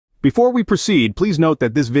Before we proceed, please note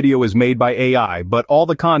that this video is made by AI, but all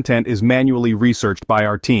the content is manually researched by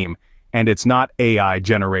our team, and it's not AI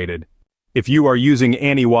generated. If you are using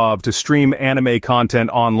Aniwave to stream anime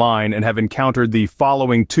content online and have encountered the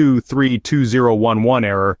following 232011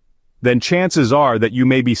 error, then chances are that you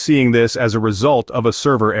may be seeing this as a result of a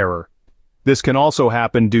server error. This can also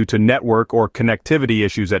happen due to network or connectivity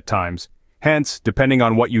issues at times. Hence, depending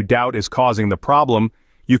on what you doubt is causing the problem,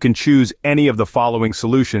 you can choose any of the following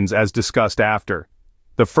solutions as discussed after.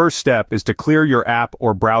 The first step is to clear your app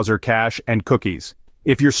or browser cache and cookies.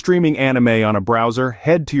 If you're streaming anime on a browser,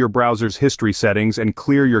 head to your browser's history settings and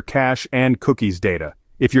clear your cache and cookies data.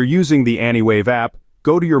 If you're using the Aniwave app,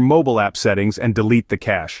 go to your mobile app settings and delete the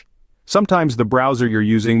cache. Sometimes the browser you're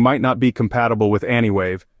using might not be compatible with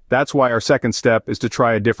Aniwave. That's why our second step is to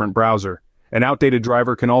try a different browser. An outdated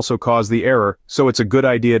driver can also cause the error, so it's a good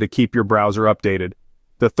idea to keep your browser updated.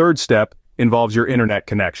 The third step involves your internet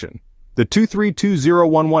connection. The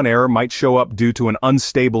 232011 error might show up due to an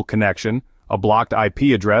unstable connection, a blocked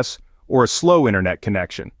IP address, or a slow internet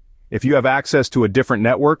connection. If you have access to a different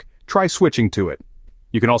network, try switching to it.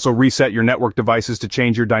 You can also reset your network devices to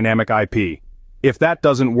change your dynamic IP. If that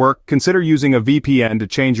doesn't work, consider using a VPN to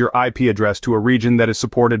change your IP address to a region that is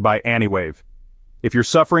supported by Aniwave. If you're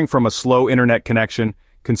suffering from a slow internet connection,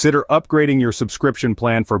 consider upgrading your subscription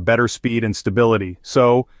plan for better speed and stability.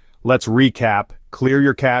 So, let's recap: clear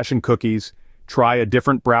your cache and cookies, try a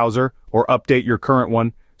different browser or update your current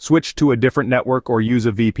one, switch to a different network or use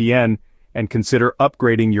a VPN, and consider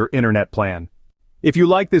upgrading your internet plan. If you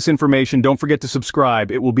like this information, don't forget to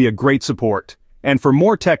subscribe. It will be a great support. And for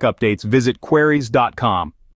more tech updates, visit queries.com.